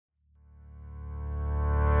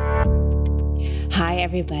Hi,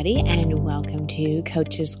 everybody, and welcome to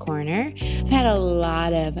Coach's Corner. I've had a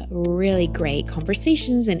lot of really great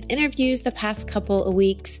conversations and interviews the past couple of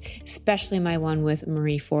weeks, especially my one with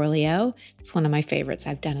Marie Forleo. It's one of my favorites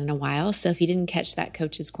I've done in a while. So if you didn't catch that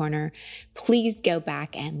Coach's Corner, please go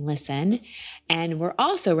back and listen. And we're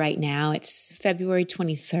also right now, it's February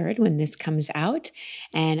 23rd when this comes out.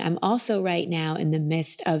 And I'm also right now in the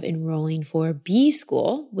midst of enrolling for B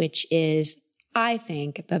School, which is, I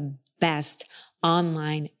think, the best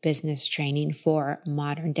online business training for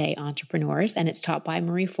modern day entrepreneurs. And it's taught by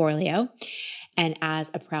Marie Forleo. And as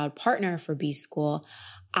a proud partner for B School,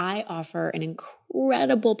 I offer an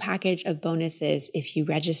incredible package of bonuses if you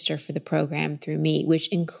register for the program through me, which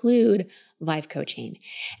include life coaching.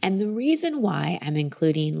 And the reason why I'm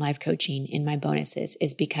including life coaching in my bonuses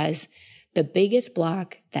is because the biggest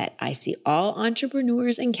block that I see all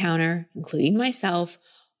entrepreneurs encounter, including myself,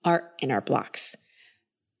 are inner blocks.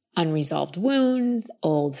 Unresolved wounds,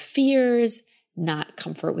 old fears, not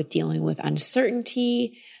comfort with dealing with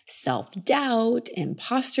uncertainty, self-doubt,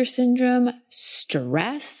 imposter syndrome,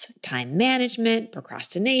 stress, time management,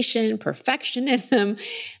 procrastination, perfectionism.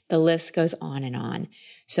 The list goes on and on.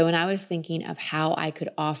 So when I was thinking of how I could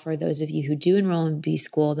offer those of you who do enroll in B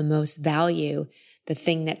School the most value, the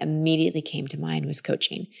thing that immediately came to mind was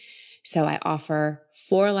coaching. So I offer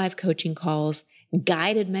 4 live coaching calls,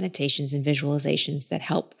 guided meditations and visualizations that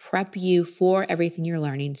help prep you for everything you're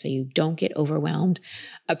learning so you don't get overwhelmed,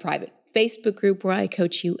 a private Facebook group where I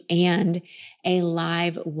coach you, and a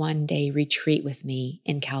live one-day retreat with me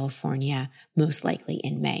in California, most likely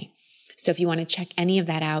in May. So if you want to check any of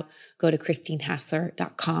that out, go to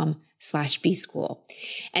christinehassler.com/bschool.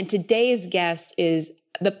 And today's guest is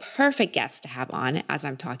the perfect guest to have on as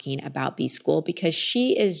I'm talking about B School because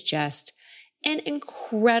she is just an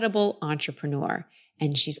incredible entrepreneur.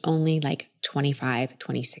 And she's only like 25,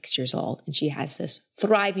 26 years old. And she has this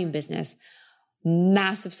thriving business,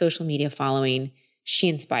 massive social media following. She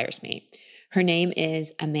inspires me. Her name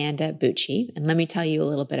is Amanda Bucci. And let me tell you a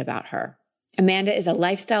little bit about her. Amanda is a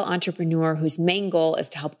lifestyle entrepreneur whose main goal is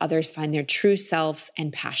to help others find their true selves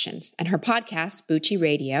and passions. And her podcast, Bucci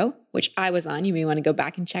Radio, which I was on, you may want to go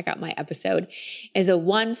back and check out my episode, is a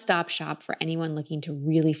one-stop shop for anyone looking to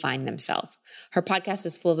really find themselves. Her podcast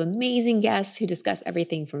is full of amazing guests who discuss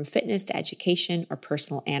everything from fitness to education or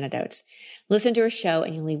personal anecdotes. Listen to her show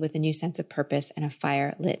and you'll leave with a new sense of purpose and a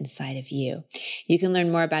fire lit inside of you. You can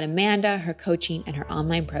learn more about Amanda, her coaching, and her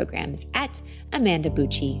online programs at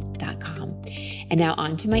amandabucci.com. And now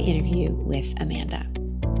on to my interview with Amanda.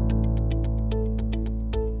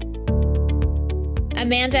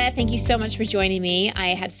 Amanda, thank you so much for joining me.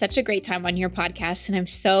 I had such a great time on your podcast, and I'm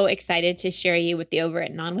so excited to share you with the Over It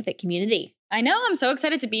and On With It community. I know. I'm so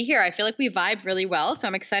excited to be here. I feel like we vibe really well. So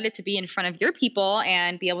I'm excited to be in front of your people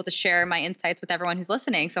and be able to share my insights with everyone who's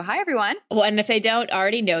listening. So hi, everyone. Well, and if they don't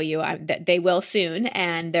already know you, they will soon.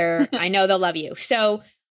 And I know they'll love you. So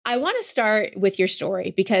I want to start with your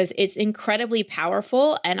story because it's incredibly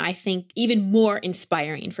powerful and I think even more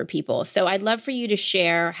inspiring for people. So I'd love for you to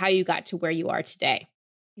share how you got to where you are today.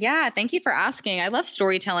 Yeah, thank you for asking. I love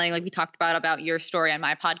storytelling, like we talked about your story on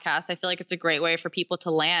my podcast. I feel like it's a great way for people to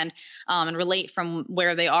land and relate from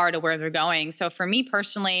where they are to where they're going. So for me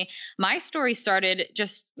personally, my story started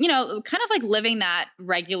just, kind of like living that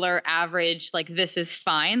regular, average, like this is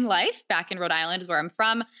fine life back in Rhode Island is where I'm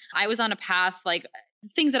from. I was on a path like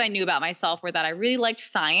things that I knew about myself were that I really liked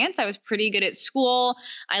science. I was pretty good at school.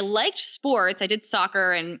 I liked sports. I did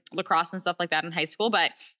soccer and lacrosse and stuff like that in high school, but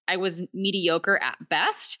I was mediocre at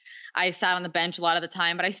best. I sat on the bench a lot of the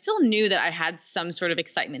time, but I still knew that I had some sort of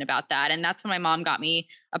excitement about that. And that's when my mom got me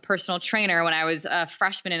a personal trainer when I was a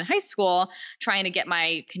freshman in high school, trying to get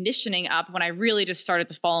my conditioning up when I really just started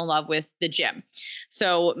to fall in love with the gym.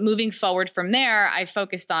 So moving forward from there, I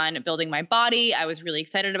focused on building my body. I was really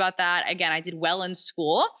excited about that. Again, I did well in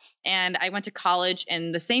school and I went to college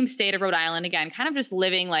in the same state of Rhode Island, again, kind of just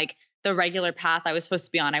living like the regular path I was supposed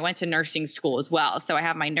to be on. I went to nursing school as well. So I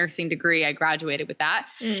have my nursing degree. I graduated with that.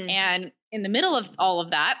 And in the middle of all of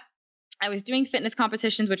that, I was doing fitness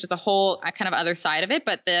competitions, which is a whole kind of other side of it.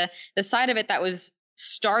 But the side of it that was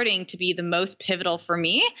starting to be the most pivotal for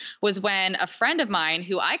me was when a friend of mine,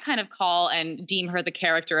 who I kind of call and deem her the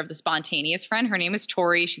character of the spontaneous friend, her name is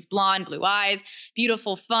Tori. She's blonde, blue eyes,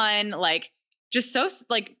 beautiful, fun, like just so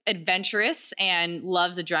like adventurous and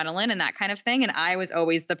loves adrenaline and that kind of thing. And I was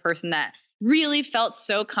always the person that really felt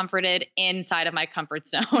so comforted inside of my comfort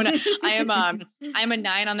zone. I'm a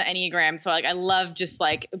 9 on the Enneagram. So like, I love just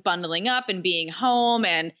like bundling up and being home,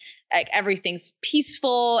 and like everything's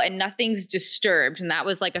peaceful and nothing's disturbed. And that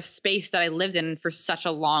was like a space that I lived in for such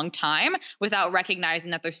a long time without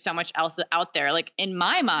recognizing that there's so much else out there. Like in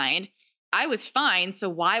my mind, I was fine. So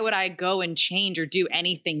why would I go and change or do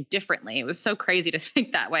anything differently? It was so crazy to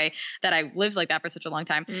think that way, that I lived like that for such a long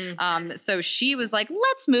time. So she was like,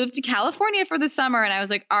 let's move to California for the summer. And I was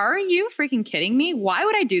like, are you freaking kidding me? Why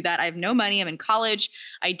would I do that? I have no money. I'm in college.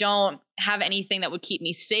 I don't have anything that would keep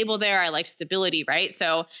me stable there. I like stability, right?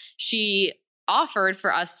 So she offered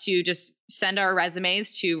for us to just send our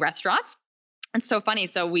resumes to restaurants. It's so funny.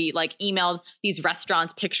 So we like emailed these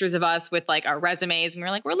restaurants pictures of us with like our resumes, and we were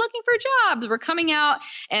like, we're looking for jobs. We're coming out.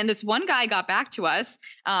 And this one guy got back to us,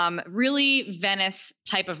 really Venice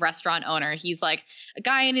type of restaurant owner. He's like a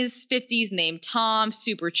guy in his 50s named Tom,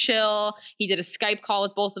 super chill. He did a Skype call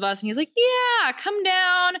with both of us, and he was like, yeah, come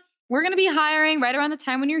down. We're going to be hiring right around the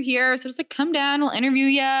time when you're here. So just like, come down, we'll interview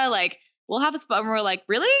you. Like, we'll have a spot. And we're like,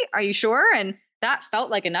 really? Are you sure? And that felt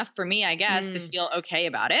like enough for me, I guess, to feel okay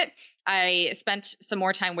about it. I spent some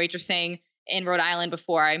more time waitressing in Rhode Island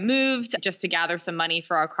before I moved, just to gather some money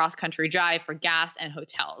for our cross-country drive for gas and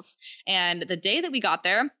hotels. And the day that we got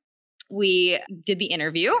there, we did the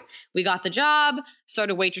interview. We got the job,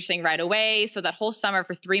 started waitressing right away. So that whole summer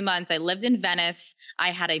for 3 months, I lived in Venice. I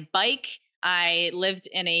had a bike. I lived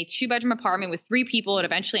in a 2-bedroom apartment with 3 people. It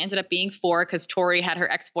eventually ended up being 4 because Tori had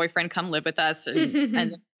her ex-boyfriend come live with us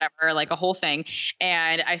and whatever, like a whole thing.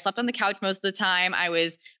 And I slept on the couch most of the time. I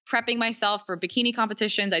was prepping myself for bikini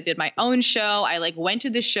competitions. I did my own show. I like went to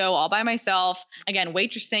the show all by myself. Again,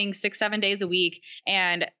 waitressing 6-7 days a week.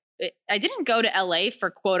 And I didn't go to LA for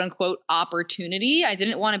quote unquote opportunity. I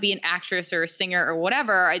didn't want to be an actress or a singer or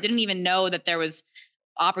whatever. I didn't even know that there was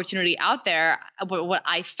opportunity out there. But what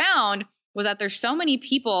I found was that there's so many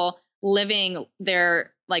people living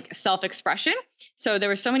their like self-expression. So there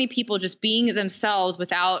were so many people just being themselves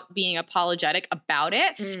without being apologetic about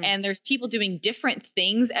it. And there's people doing different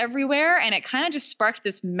things everywhere. And it kind of just sparked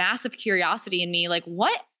this massive curiosity in me, like,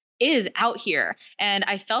 what is out here? And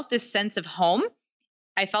I felt this sense of home.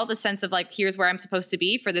 I felt the sense of like, here's where I'm supposed to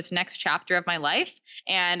be for this next chapter of my life.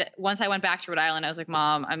 And once I went back to Rhode Island, I was like,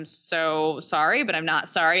 Mom, I'm so sorry, but I'm not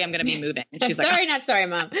sorry. I'm going to be moving. And she's sorry, not sorry,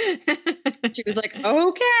 Mom. She was like,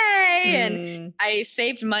 okay. And I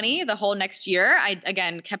saved money the whole next year. I,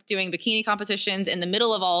 again, kept doing bikini competitions. In the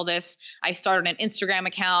middle of all this, I started an Instagram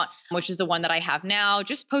account, which is the one that I have now,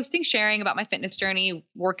 just posting, sharing about my fitness journey,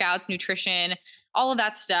 workouts, nutrition, all of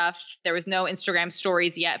that stuff. There was no Instagram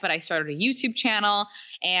stories yet, but I started a YouTube channel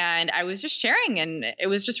and I was just sharing, and it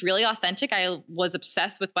was just really authentic. I was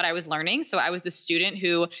obsessed with what I was learning. So I was a student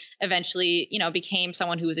who eventually, you know, became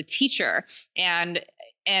someone who was a teacher, and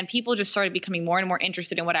people just started becoming more and more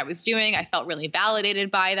interested in what I was doing. I felt really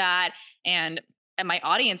validated by that. And my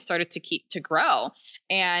audience started to grow.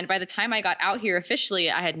 And by the time I got out here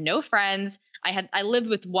officially, I had no friends. I lived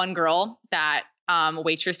with one girl that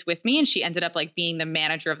waitress with me, and she ended up like being the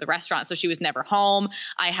manager of the restaurant. So she was never home.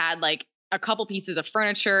 I had like a couple pieces of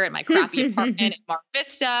furniture in my crappy apartment in Mar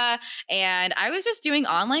Vista. And I was just doing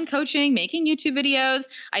online coaching, making YouTube videos.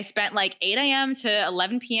 I spent like 8 a.m. to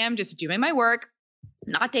 11 p.m. just doing my work,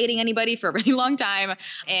 not dating anybody for a really long time.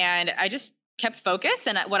 And I just kept focused.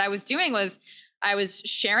 And what I was doing was I was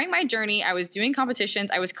sharing my journey. I was doing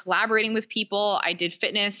competitions. I was collaborating with people. I did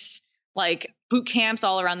fitness, like boot camps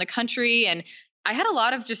all around the country. And I had a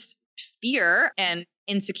lot of just fear and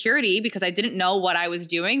insecurity because I didn't know what I was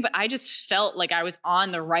doing, but I just felt like I was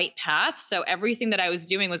on the right path. So everything that I was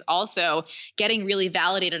doing was also getting really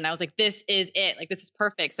validated. And I was like, this is it. Like, this is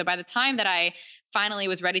perfect. So by the time that I finally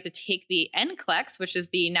was ready to take the NCLEX, which is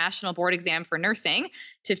the national board exam for nursing,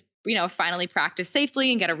 to, you know, finally practice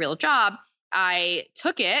safely and get a real job, I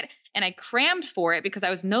took it. And I crammed for it because I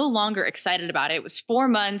was no longer excited about it. It was 4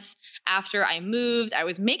 months after I moved. I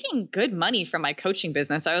was making good money from my coaching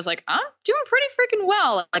business. I was like, I'm doing pretty freaking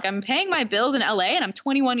well. Like, I'm paying my bills in LA and I'm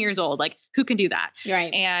 21 years old. Like, who can do that?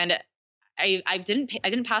 Right. And I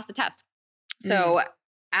didn't pass the test. So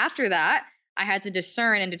after that, I had to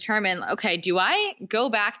discern and determine, okay, do I go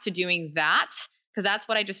back to doing that? Because that's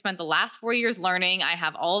what I just spent the last 4 years learning. I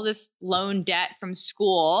have all this loan debt from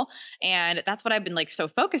school, and that's what I've been like so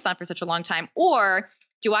focused on for such a long time. Or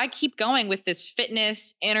do I keep going with this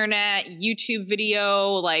fitness, internet, YouTube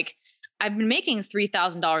video? Like, I've been making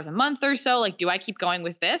 $3,000 a month or so. Like, do I keep going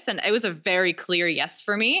with this? And it was a very clear yes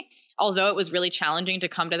for me, although it was really challenging to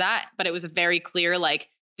come to that. But it was a very clear, like,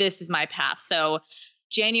 this is my path. So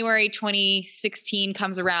January 2016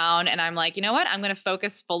 comes around and I'm like, you know what? I'm going to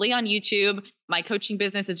focus fully on YouTube. My coaching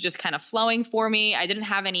business is just kind of flowing for me. I didn't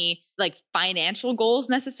have any like financial goals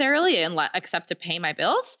necessarily except to pay my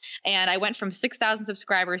bills. And I went from 6,000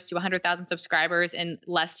 subscribers to 100,000 subscribers in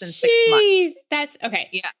less than 6 months. Jeez, that's okay.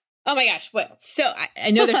 Yeah. Oh my gosh. Well, so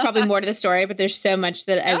I know there's probably more to the story, but there's so much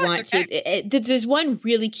that I want to. There's one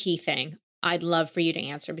really key thing I'd love for you to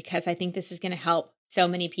answer because I think this is going to help so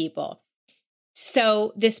many people.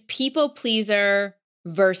 So this people pleaser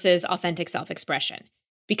versus authentic self-expression,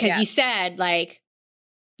 because you said like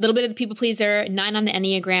a little bit of the people pleaser, 9 on the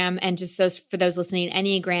Enneagram. And just for those listening,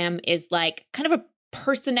 Enneagram is like kind of a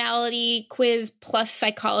personality quiz plus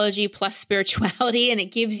psychology plus spirituality. And it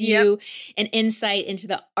gives you an insight into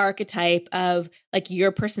the archetype of like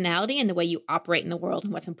your personality and the way you operate in the world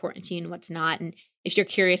and what's important to you and what's not. And if you're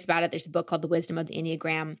curious about it, there's a book called The Wisdom of the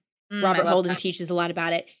Enneagram. Robert Holden teaches a lot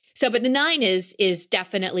about it. So, but the 9 is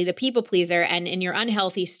definitely the people pleaser. And in your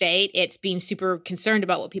unhealthy state, it's being super concerned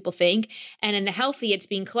about what people think. And in the healthy, it's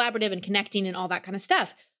being collaborative and connecting and all that kind of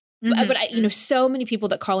stuff. But I, so many people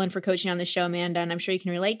that call in for coaching on the show, Amanda, and I'm sure you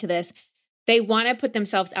can relate to this, they want to put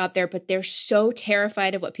themselves out there, but they're so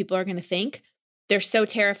terrified of what people are going to think. They're so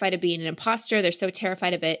terrified of being an imposter. They're so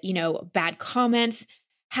terrified of it, bad comments.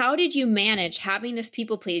 How did you manage having this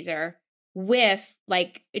people pleaser with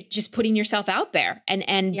like just putting yourself out there and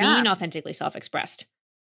being authentically self-expressed?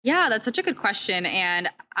 Yeah, that's such a good question. And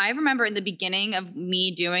I remember in the beginning of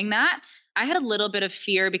me doing that, I had a little bit of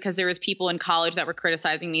fear because there was people in college that were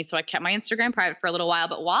criticizing me. So I kept my Instagram private for a little while.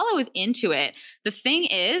 But while I was into it, the thing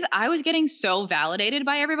is, I was getting so validated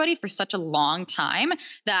by everybody for such a long time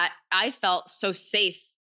that I felt so safe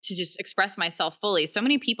to just express myself fully. So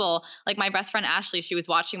many people, like my best friend, Ashley, she was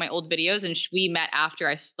watching my old videos and we met after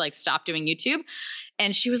I like stopped doing YouTube.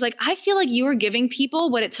 And she was like, I feel like you were giving people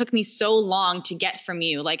what it took me so long to get from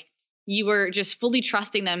you. Like you were just fully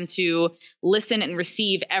trusting them to listen and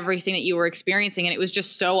receive everything that you were experiencing. And it was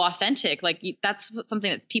just so authentic. Like that's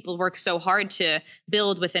something that people work so hard to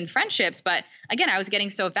build within friendships. But again, I was getting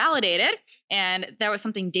so validated and there was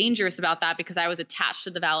something dangerous about that because I was attached to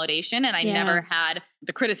the validation and I never had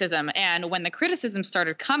the criticism. And when the criticism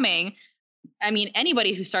started coming, I mean,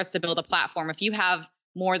 anybody who starts to build a platform, if you have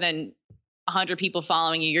more than 100 people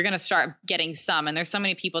following you, you're going to start getting some. And there's so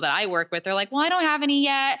many people that I work with. They're like, well, I don't have any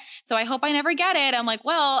yet, so I hope I never get it. I'm like,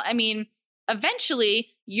 well, I mean, eventually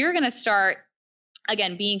you're going to start,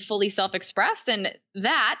 again, being fully self-expressed. And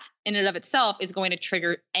that in and of itself is going to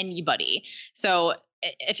trigger anybody. So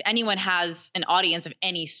if anyone has an audience of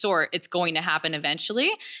any sort, it's going to happen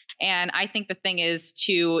eventually. And I think the thing is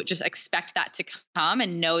to just expect that to come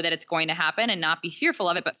and know that it's going to happen and not be fearful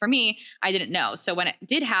of it. But for me, I didn't know. So when it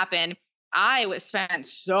did happen, I spent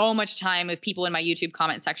so much time with people in my YouTube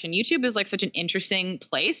comment section. YouTube is like such an interesting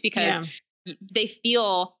place because they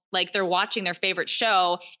feel like they're watching their favorite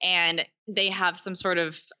show and they have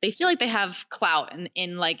they feel like they have clout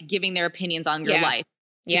in like giving their opinions on your life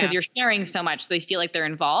because you're sharing so much. So they feel like they're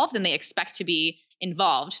involved and they expect to be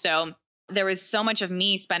involved. So there was so much of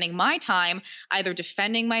me spending my time either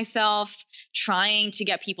defending myself, trying to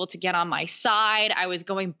get people to get on my side. I was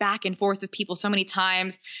going back and forth with people so many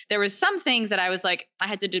times. There was some things that I was like, I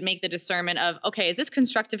had to make the discernment of, okay, is this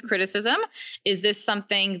constructive criticism? Is this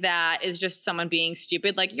something that is just someone being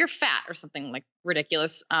stupid, like you're fat or something like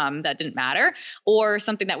ridiculous that didn't matter, or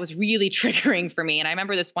something that was really triggering for me? And I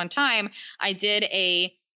remember this one time I did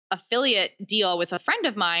a affiliate deal with a friend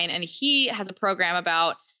of mine, and he has a program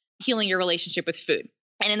about healing your relationship with food.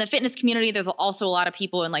 And in the fitness community, there's also a lot of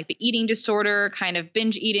people in like the eating disorder, kind of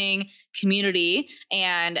binge eating community.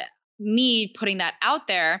 And me putting that out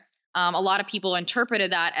there, a lot of people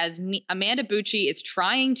interpreted that as Amanda Bucci is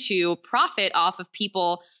trying to profit off of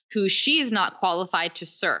people who she is not qualified to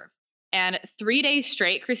serve. And 3 days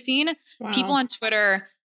straight, Christine, people on Twitter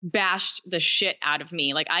bashed the shit out of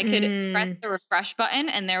me. Like I could press the refresh button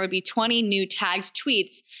and there would be 20 new tagged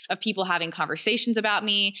tweets of people having conversations about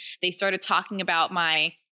me. They started talking about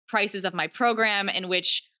my prices of my program, in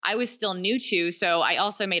which I was still new to. So I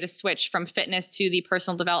also made a switch from fitness to the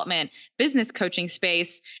personal development business coaching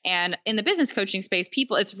space. And in the business coaching space,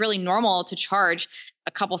 it's really normal to charge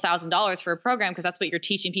a couple $1,000s for a program because that's what you're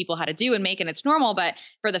teaching people how to do and make, and it's normal. But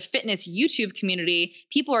for the fitness YouTube community,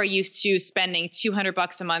 people are used to spending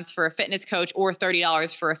 $200 a month for a fitness coach or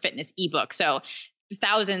 $30 for a fitness ebook. So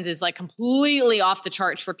thousands is like completely off the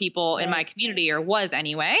charts for people in my community, or was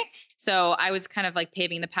anyway. So I was kind of like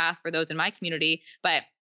paving the path for those in my community. But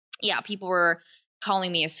yeah, people were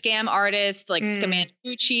calling me a scam artist, like Mm. Scamanda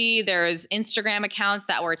Gucci. There's Instagram accounts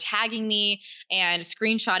that were tagging me and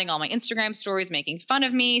screenshotting all my Instagram stories, making fun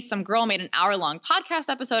of me. Some girl made an hour-long podcast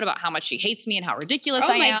episode about how much she hates me and how ridiculous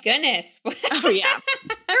I am. Oh my goodness. Oh yeah.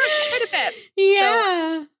 There was quite a bit.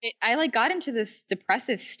 Yeah. So I like got into this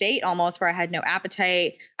depressive state almost where I had no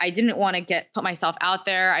appetite. I didn't want to put myself out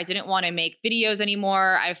there. I didn't want to make videos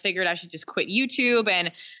anymore. I figured I should just quit YouTube.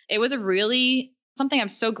 And it was something I'm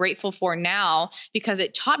so grateful for now, because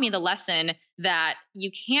it taught me the lesson that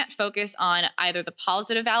you can't focus on either the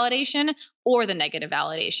positive validation or the negative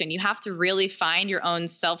validation. You have to really find your own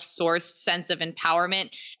self-sourced sense of empowerment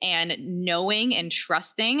and knowing and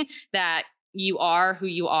trusting that you are who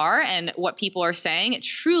you are, and what people are saying, it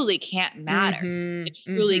truly can't matter. Mm-hmm. It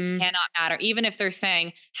truly Mm-hmm. cannot matter. Even if they're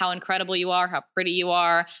saying how incredible you are, how pretty you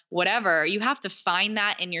are, whatever, you have to find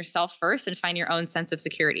that in yourself first and find your own sense of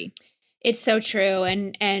security. It's so true.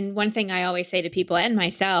 And one thing I always say to people and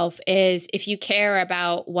myself is, if you care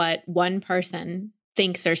about what one person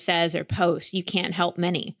thinks or says or posts, you can't help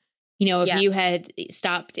many. You know, if you had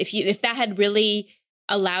stopped, if that had really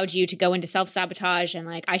allowed you to go into self-sabotage and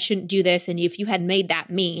like, I shouldn't do this, and if you had made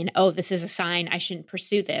that mean, oh, this is a sign I shouldn't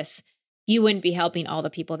pursue this, you wouldn't be helping all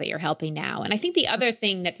the people that you're helping now. And I think the other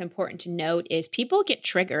thing that's important to note is people get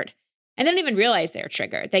triggered. And they don't even realize they're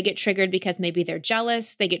triggered. They get triggered because maybe they're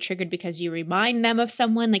jealous. They get triggered because you remind them of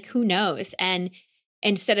someone, like, who knows? And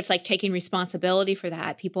instead of like taking responsibility for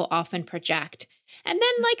that, people often project. And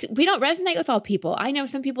then like, we don't resonate with all people. I know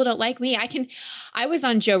some people don't like me. I was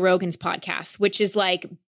on Joe Rogan's podcast, which is like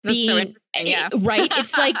being, right?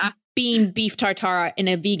 It's like being beef tartare in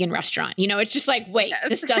a vegan restaurant. You know, it's just like, wait,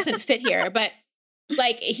 this doesn't fit here. But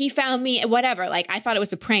like, he found me, whatever. Like, I thought it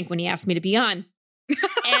was a prank when he asked me to be on.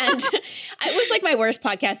 And it was like my worst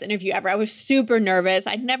podcast interview ever. I was super nervous.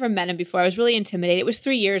 I'd never met him before. I was really intimidated. It was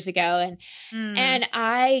 3 years ago. And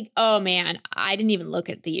oh man, I didn't even look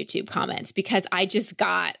at the YouTube comments because I just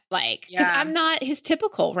got like, because I'm not his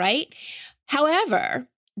typical, right? However,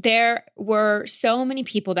 there were so many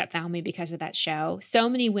people that found me because of that show. So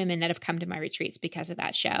many women that have come to my retreats because of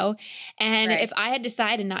that show. And if I had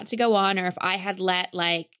decided not to go on, or if I had let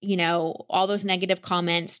like, you know, all those negative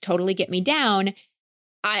comments totally get me down,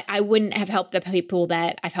 I wouldn't have helped the people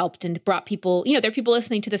that I've helped and brought people, you know, there are people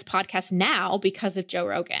listening to this podcast now because of Joe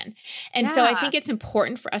Rogan. And so I think it's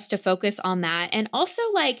important for us to focus on that. And also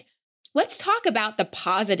like, let's talk about the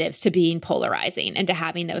positives to being polarizing and to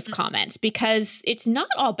having those comments, because it's not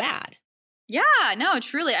all bad. Yeah, no,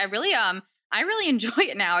 truly. I really enjoy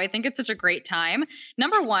it now. I think it's such a great time.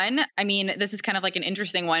 Number one, I mean, this is kind of like an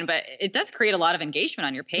interesting one, but it does create a lot of engagement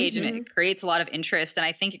on your page and it creates a lot of interest. And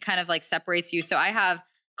I think it kind of like separates you. So I have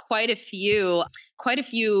quite a few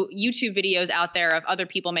YouTube videos out there of other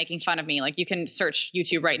people making fun of me. Like you can search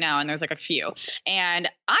YouTube right now and there's like a few. And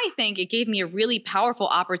I think it gave me a really powerful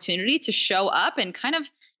opportunity to show up and kind of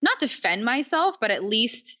not defend myself, but at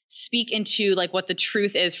least speak into like what the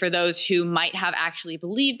truth is for those who might have actually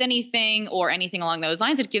believed anything or anything along those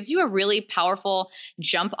lines. It gives you a really powerful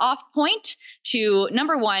jump off point to,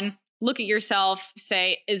 number one, look at yourself,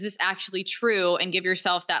 say, is this actually true? And give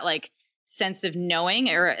yourself that like sense of knowing,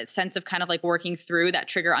 or a sense of kind of like working through that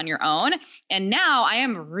trigger on your own. And now I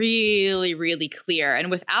am really, really clear. And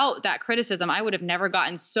without that criticism, I would have never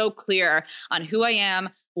gotten so clear on who I am,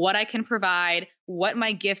 what I can provide, what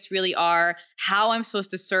my gifts really are, how I'm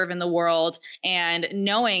supposed to serve in the world, and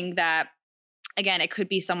knowing that, again, it could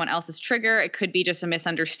be someone else's trigger. It could be just a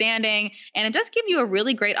misunderstanding. And it does give you a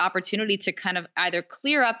really great opportunity to kind of either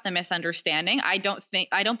clear up the misunderstanding. I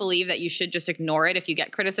don't believe that you should just ignore it if you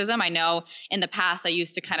get criticism. I know in the past I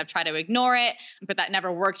used to kind of try to ignore it, but that never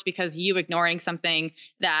worked, because you ignoring something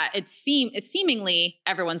that it's seemingly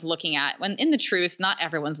everyone's looking at, when in the truth, not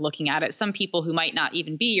everyone's looking at it. Some people who might not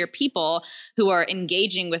even be your people, who are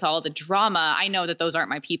engaging with all the drama, I know that those aren't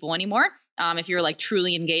my people anymore. If you're like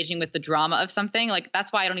truly engaging with the drama of something, like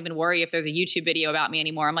that's why I don't even worry if there's a YouTube video about me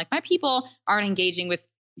anymore. I'm like, my people aren't engaging with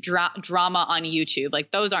drama on YouTube. Like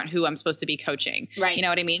those aren't who I'm supposed to be coaching. Right. You know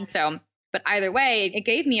what I mean? So, but either way, it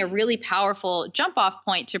gave me a really powerful jump off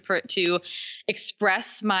point to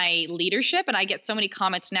express my leadership. And I get so many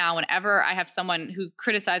comments now whenever I have someone who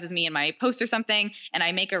criticizes me in my post or something and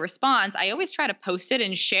I make a response, I always try to post it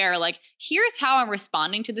and share like, here's how I'm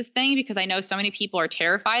responding to this thing, because I know so many people are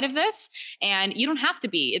terrified of this, and you don't have to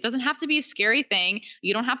be. It doesn't have to be a scary thing.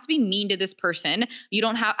 You don't have to be mean to this person. I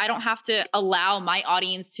don't have to allow my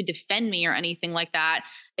audience to defend me or anything like that.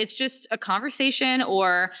 It's just a conversation,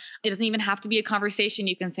 or it doesn't even have to be a conversation.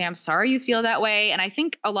 You can say, I'm sorry you feel that way. And I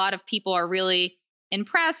think a lot of people are really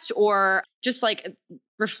impressed or just like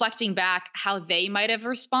reflecting back how they might have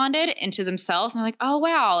responded into themselves. And I'm like, oh,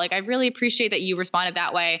 wow, like I really appreciate that you responded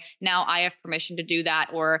that way. Now I have permission to do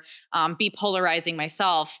that or be polarizing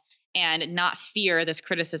myself and not fear this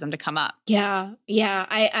criticism to come up. Yeah. Yeah.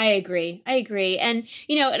 I agree. I agree. And,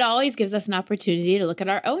 it always gives us an opportunity to look at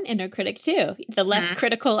our own inner critic too. The less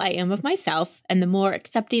critical I am of myself and the more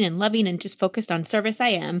accepting and loving and just focused on service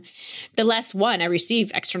I am, the less I receive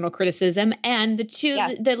external criticism, and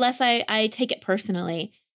the less I take it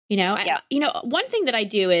personally. One thing that I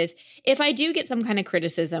do is if I do get some kind of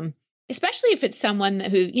criticism, especially if it's someone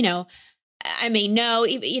who, I may know,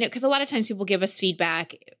 because a lot of times people give us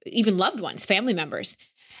feedback, even loved ones, family members.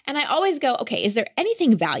 And I always go, okay, is there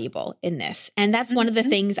anything valuable in this? And that's one of the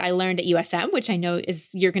things I learned at USM, which I know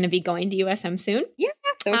you're going to be going to USM soon. Yeah,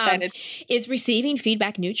 so excited. Is receiving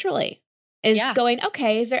feedback neutrally. Is going,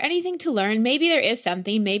 okay, is there anything to learn? Maybe there is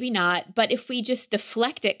something, maybe not. But if we just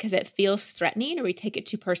deflect it because it feels threatening or we take it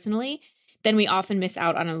too personally, then we often miss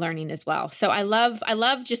out on a learning as well. So I love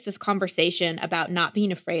just this conversation about not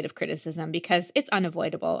being afraid of criticism because it's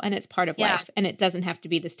unavoidable and it's part of life and it doesn't have to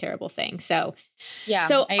be this terrible thing. So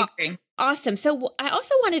I agree. Awesome. So I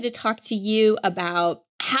also wanted to talk to you about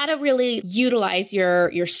how to really utilize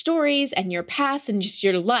your stories and your past and just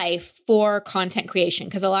your life for content creation.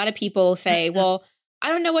 Because a lot of people say, well, I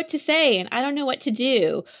don't know what to say and I don't know what to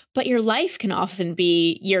do, but your life can often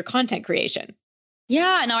be your content creation.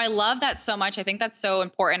 Yeah, no, I love that so much. I think that's so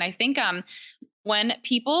important. I think when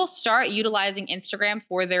people start utilizing Instagram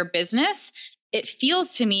for their business, it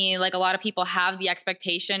feels to me like a lot of people have the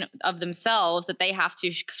expectation of themselves that they have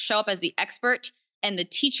to show up as the expert and the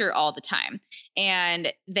teacher all the time.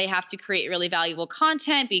 And they have to create really valuable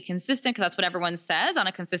content, be consistent, because that's what everyone says on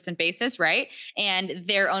a consistent basis, right? And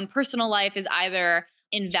their own personal life is either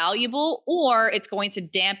invaluable or it's going to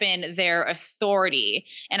dampen their authority.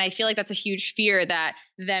 And I feel like that's a huge fear that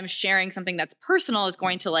them sharing something that's personal is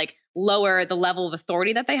going to like lower the level of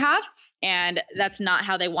authority that they have. And that's not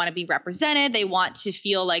how they want to be represented. They want to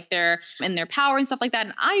feel like they're in their power and stuff like that.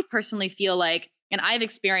 And I personally feel like, and I've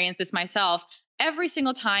experienced this myself, every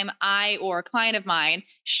single time I or a client of mine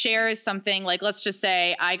shares something, like let's just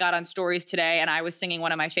say I got on stories today and I was singing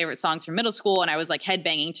one of my favorite songs from middle school and I was like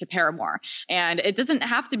headbanging to Paramore. And it doesn't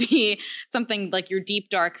have to be something like your deep,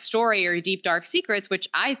 dark story or your deep, dark secrets, which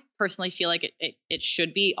I personally feel like it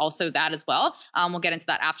should be also that as well. We'll get into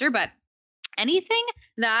that after, but anything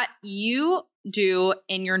that you do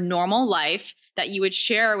in your normal life that you would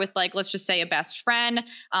share with, like, let's just say a best friend,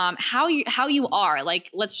 how you are,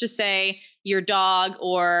 like, let's just say your dog,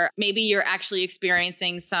 or maybe you're actually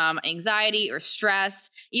experiencing some anxiety or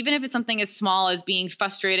stress, even if it's something as small as being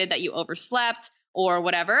frustrated that you overslept or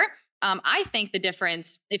whatever. I think the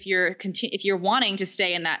difference, if you're wanting to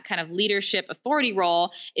stay in that kind of leadership authority role,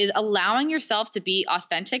 is allowing yourself to be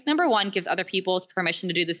authentic. Number one, gives other people permission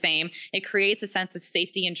to do the same. It creates a sense of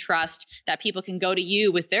safety and trust that people can go to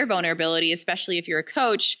you with their vulnerability, especially if you're a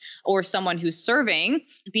coach or someone who's serving.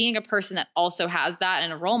 Being a person that also has that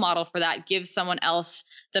and a role model for that gives someone else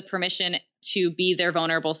the permission to be their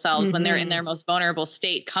vulnerable selves when they're in their most vulnerable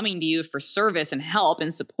state, coming to you for service and help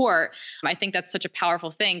and support. I think that's such a powerful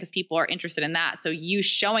thing because people are interested in that. So you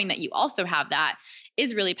showing that you also have that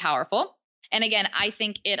is really powerful. And again, I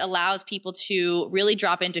think it allows people to really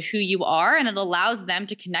drop into who you are, and it allows them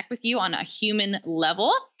to connect with you on a human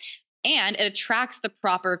level. And it attracts the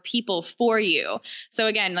proper people for you. So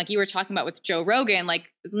again, like you were talking about with Joe Rogan, like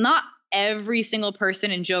not every single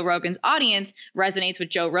person in Joe Rogan's audience resonates with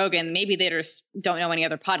Joe Rogan. Maybe they just don't know any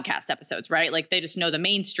other podcast episodes, right? Like they just know the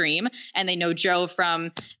mainstream and they know Joe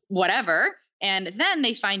from whatever. And then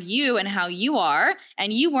they find you and how you are,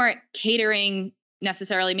 and you weren't catering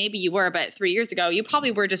necessarily. Maybe you were, but 3 years ago, you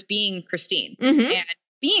probably were just being Christine. And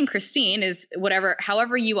being Christine is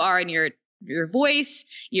however you are in your voice,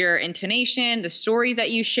 your intonation, the stories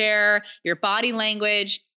that you share, your body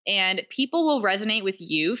language. And people will resonate with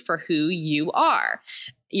you for who you are.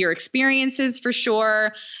 Your experiences, for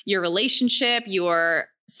sure, your relationship, your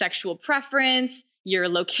sexual preference, your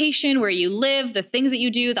location, where you live, the things that you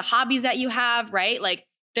do, the hobbies that you have, right? Like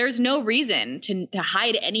there's no reason to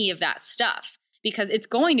hide any of that stuff, because it's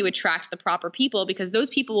going to attract the proper people, because those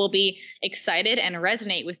people will be excited and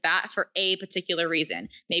resonate with that for a particular reason.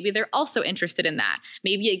 Maybe they're also interested in that.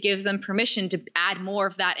 Maybe it gives them permission to add more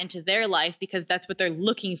of that into their life because that's what they're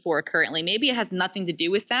looking for currently. Maybe it has nothing to do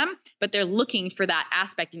with them, but they're looking for that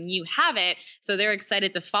aspect and you have it. So they're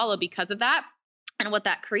excited to follow because of that. And what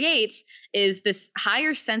that creates is this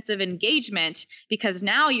higher sense of engagement, because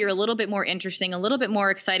now you're a little bit more interesting, a little bit more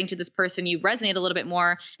exciting to this person. You resonate a little bit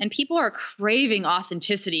more, and people are craving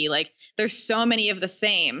authenticity. Like there's so many of the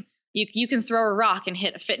same. You can throw a rock and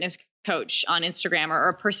hit a fitness coach on Instagram, or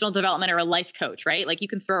a personal development or a life coach, right? Like you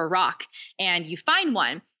can throw a rock and you find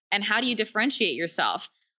one. And how do you differentiate yourself?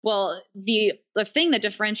 Well, the thing that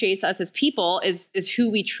differentiates us as people is who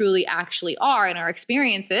we truly actually are in our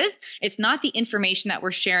experiences. It's not the information that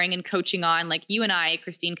we're sharing and coaching on. Like you and I,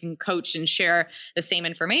 Christine, can coach and share the same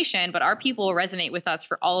information, but our people will resonate with us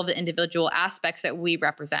for all of the individual aspects that we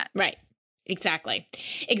represent. Right. Exactly.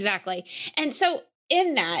 And so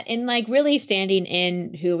in that, in like really standing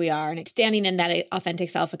in who we are and standing in that authentic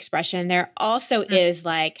self-expression, there also is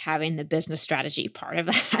like having the business strategy part of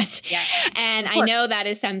that. Yeah. And I know that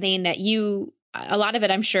is something that a lot of it,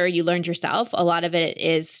 I'm sure you learned yourself. A lot of it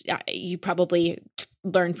is you probably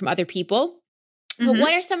learned from other people. But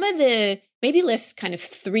what are some of maybe list kind of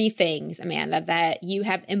 3 things, Amanda, that you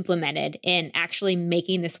have implemented in actually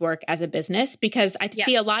making this work as a business? Because I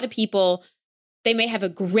see a lot of people, they may have a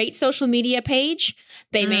great social media page.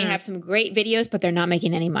 They may have some great videos, but they're not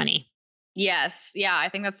making any money. Yes. Yeah. I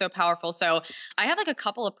think that's so powerful. So I have like a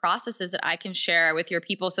couple of processes that I can share with your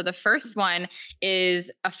people. So the first one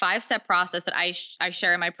is a 5-step process that I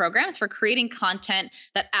share in my programs for creating content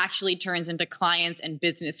that actually turns into clients and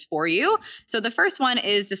business for you. So the first one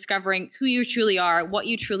is discovering who you truly are, what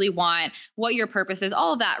you truly want, what your purpose is,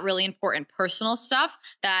 all of that really important personal stuff.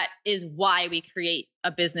 That is why we create a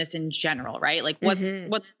business in general, right? Like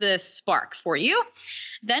what's the spark for you?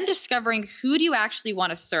 Then discovering who do you actually want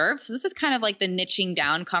to serve. So this is kind of like the niching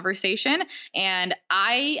down conversation. And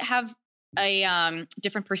I have a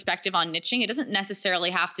different perspective on niching. It doesn't necessarily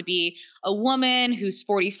have to be a woman who's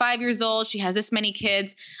 45 years old. She has this many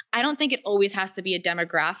kids. I don't think it always has to be a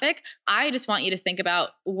demographic. I just want you to think about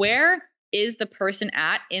where is the person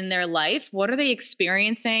at in their life? What are they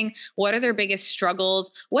experiencing? What are their biggest struggles?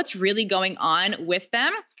 What's really going on with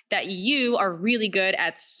them that you are really good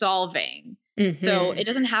at solving? So it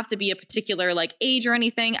doesn't have to be a particular like age or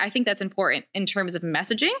anything. I think that's important in terms of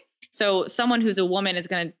messaging. So someone who's a woman is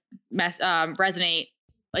going to resonate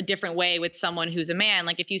a different way with someone who's a man.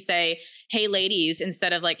 Like if you say, hey ladies,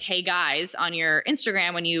 instead of like, hey guys on your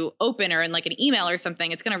Instagram, when you open or in like an email or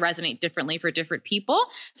something, it's going to resonate differently for different people.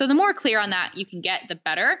 So the more clear on that you can get, the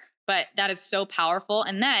better, but that is so powerful.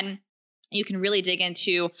 And then you can really dig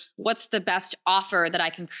into what's the best offer that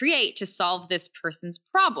I can create to solve this person's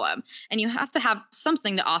problem. And you have to have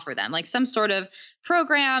something to offer them, like some sort of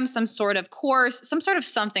program, some sort of course, some sort of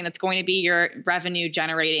something that's going to be your revenue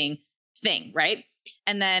generating thing, right?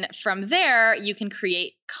 And then from there, you can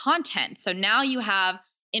create content. So now you have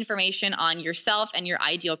information on yourself and your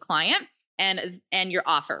ideal client and your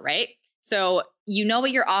offer, right? So you know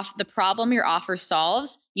what the problem your offer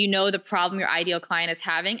solves, you know the problem your ideal client is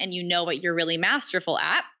having, and you know what you're really masterful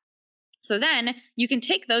at. So then you can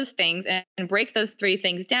take those things and break those 3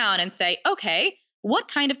 things down and say, okay, what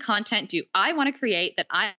kind of content do I want to create that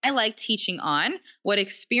I like teaching on? What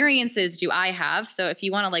experiences do I have? So if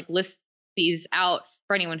you want to like list these out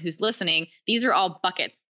for anyone who's listening, these are all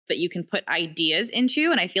buckets that you can put ideas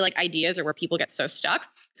into. And I feel like ideas are where people get so stuck.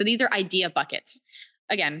 So these are idea buckets.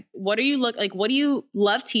 Again, what do you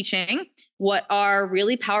love teaching? What are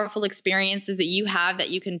really powerful experiences that you have that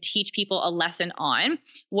you can teach people a lesson on?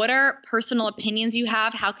 What are personal opinions you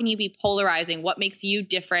have? How can you be polarizing? What makes you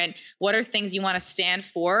different? What are things you want to stand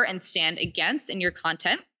for and stand against in your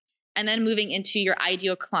content? And then moving into your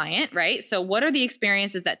ideal client, right? So what are the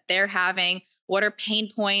experiences that they're having? What are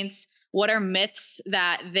pain points? What are myths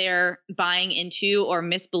that they're buying into, or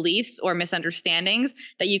misbeliefs or misunderstandings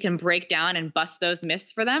that you can break down and bust those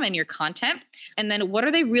myths for them in your content? And then what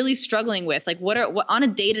are they really struggling with? Like what on a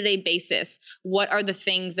day-to-day basis, what are the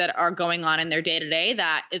things that are going on in their day-to-day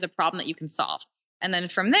that is a problem that you can solve? And then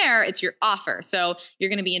from there, it's your offer. So you're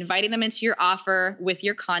going to be inviting them into your offer with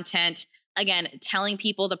your content. Again, telling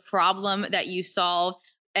people the problem that you solve.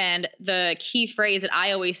 And the key phrase that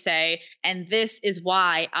I always say, and this is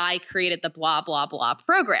why I created the blah, blah, blah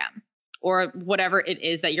program, or whatever it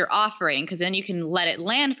is that you're offering. Because then you can let it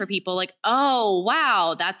land for people like, oh,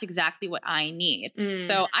 wow, that's exactly what I need.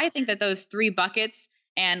 So I think that those 3 buckets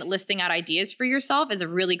and listing out ideas for yourself is a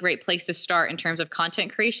really great place to start in terms of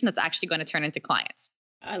content creation that's actually going to turn into clients.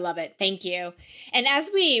 I love it. Thank you. And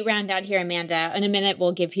as we round out here, Amanda, in a minute,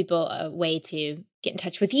 we'll give people a way to get in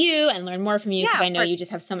touch with you and learn more from you, because I know you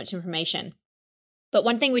just have so much information. But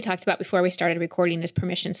one thing we talked about before we started recording is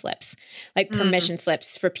permission slips, like permission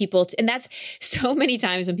slips for people. And that's so many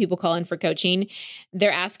times when people call in for coaching,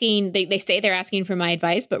 they're asking, they say they're asking for my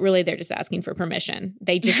advice, but really they're just asking for permission.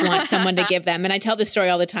 They just want someone to give them. And I tell this story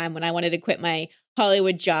all the time. When I wanted to quit my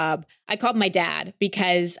Hollywood job, I called my dad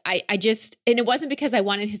because I just, and it wasn't because I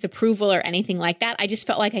wanted his approval or anything like that. I just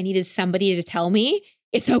felt like I needed somebody to tell me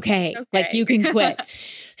it's okay. Like you can quit.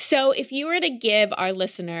 So if you were to give our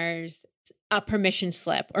listeners a permission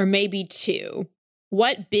slip or maybe two,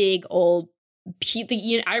 what big old,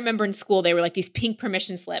 I remember in school, they were like these pink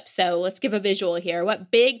permission slips. So let's give a visual here.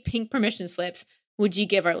 What big pink permission slips would you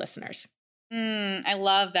give our listeners? I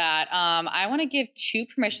love that. I want to give two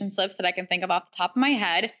permission slips that I can think of off the top of my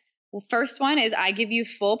head. Well, first one is I give you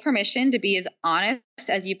full permission to be as honest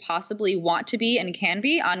as you possibly want to be and can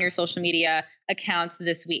be on your social media accounts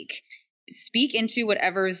this week. Speak into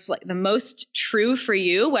whatever's like the most true for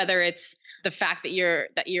you, whether it's the fact that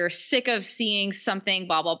you're sick of seeing something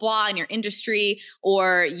blah blah blah in your industry,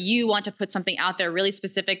 or you want to put something out there really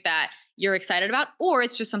specific that you're excited about, or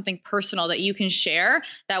it's just something personal that you can share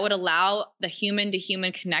that would allow the human to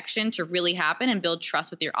human connection to really happen and build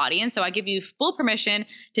trust with your audience. So I give you full permission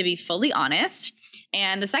to be fully honest.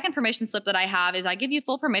 And the second permission slip that I have is I give you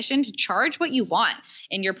full permission to charge what you want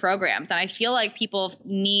in your programs. And I feel like people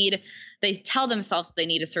they tell themselves they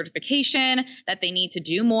need a certification, that they need to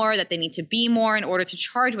do more, that they need to be more in order to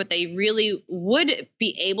charge what they really would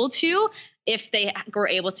be able to if they were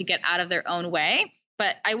able to get out of their own way.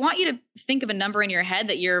 But I want you to think of a number in your head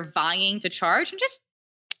that you're vying to charge and just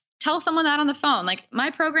tell someone that on the phone. Like, my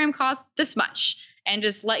program costs this much, and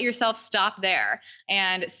just let yourself stop there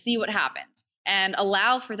and see what happens, and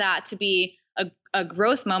allow for that to be a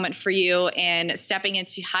growth moment for you in stepping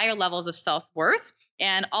into higher levels of self-worth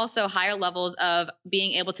and also higher levels of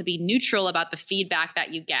being able to be neutral about the feedback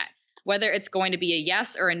that you get. Whether it's going to be a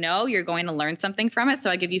yes or a no, you're going to learn something from it. So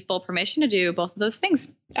I give you full permission to do both of those things.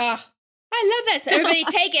 I love that. So everybody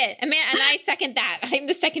take it. And I second that. I'm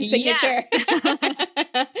the second signature.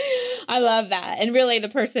 Yeah. I love that. And really the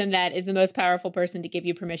person that is the most powerful person to give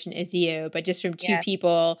you permission is you. But just from two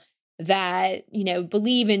people that,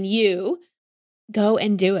 believe in you, go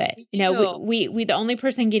and do it. We the only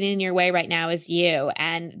person getting in your way right now is you.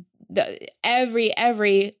 And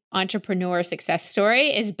every entrepreneur success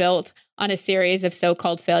story is built on a series of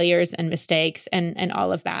so-called failures and mistakes and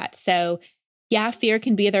all of that. So yeah, fear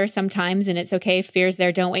can be there sometimes, and it's okay if fear's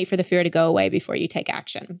there. Don't wait for the fear to go away before you take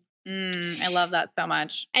action. I love that so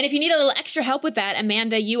much. And if you need a little extra help with that,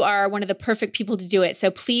 Amanda, you are one of the perfect people to do it. So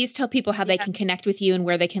please tell people how they can connect with you and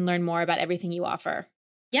where they can learn more about everything you offer.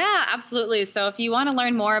 Yeah, absolutely. So if you want to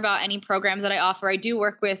learn more about any programs that I offer, I do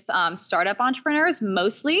work with startup entrepreneurs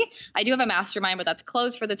mostly. I do have a mastermind, but that's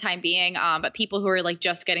closed for the time being. But people who are like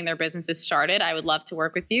just getting their businesses started, I would love to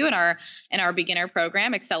work with you in our beginner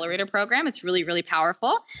program, accelerator program. It's really, really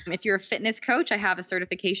powerful. If you're a fitness coach, I have a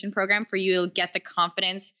certification program for you to get the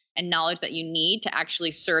confidence and knowledge that you need to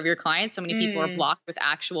actually serve your clients. So many people are blocked with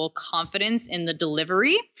actual confidence in the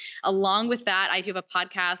delivery. Along with that, I do have a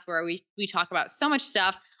podcast where we talk about so much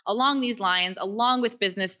stuff along these lines, along with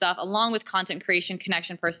business stuff, along with content creation,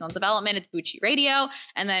 connection, personal development. It's Bucci Radio.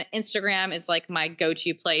 And then Instagram is like my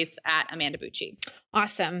go-to place at Amanda Bucci.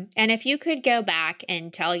 Awesome. And if you could go back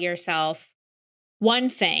and tell yourself one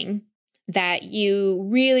thing that you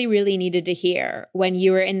really, really needed to hear when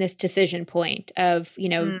you were in this decision point of,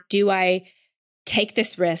 do I take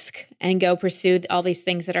this risk and go pursue all these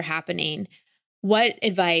things that are happening? What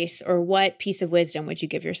advice or what piece of wisdom would you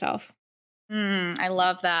give yourself? I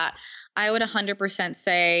love that. I would 100%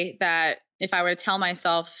 say that if I were to tell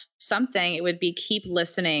myself something, it would be keep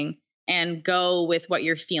listening and go with what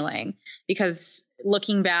you're feeling. Because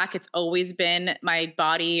looking back, it's always been my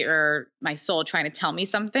body or my soul trying to tell me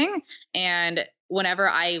something. And whenever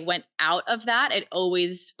I went out of that, it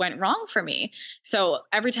always went wrong for me. So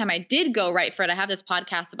every time I did go right for it, I have this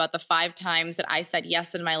podcast about the 5 times that I said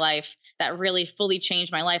yes in my life that really fully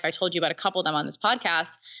changed my life. I told you about a couple of them on this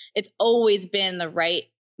podcast. It's always been the right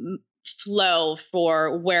flow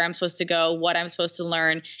for where I'm supposed to go, what I'm supposed to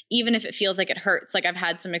learn, even if it feels like it hurts. Like I've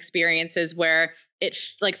had some experiences where it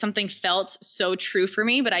like something felt so true for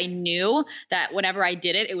me, but I knew that whenever I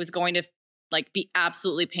did it, it was going to like be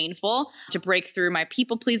absolutely painful to break through my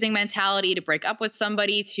people pleasing mentality, to break up with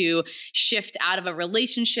somebody, to shift out of a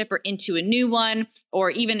relationship or into a new one, or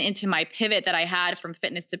even into my pivot that I had from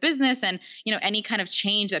fitness to business and, any kind of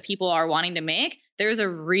change that people are wanting to make. there's a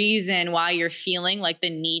reason why you're feeling like the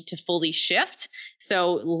need to fully shift.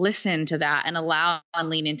 So listen to that and allow and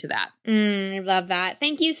lean into that. I love that.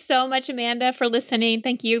 Thank you so much, Amanda, for listening.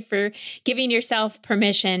 Thank you for giving yourself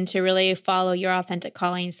permission to really follow your authentic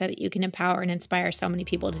calling so that you can empower and inspire so many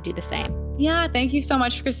people to do the same. Yeah, thank you so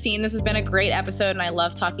much, Christine. This has been a great episode and I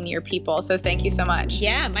love talking to your people. So thank you so much.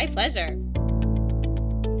 Yeah, my pleasure.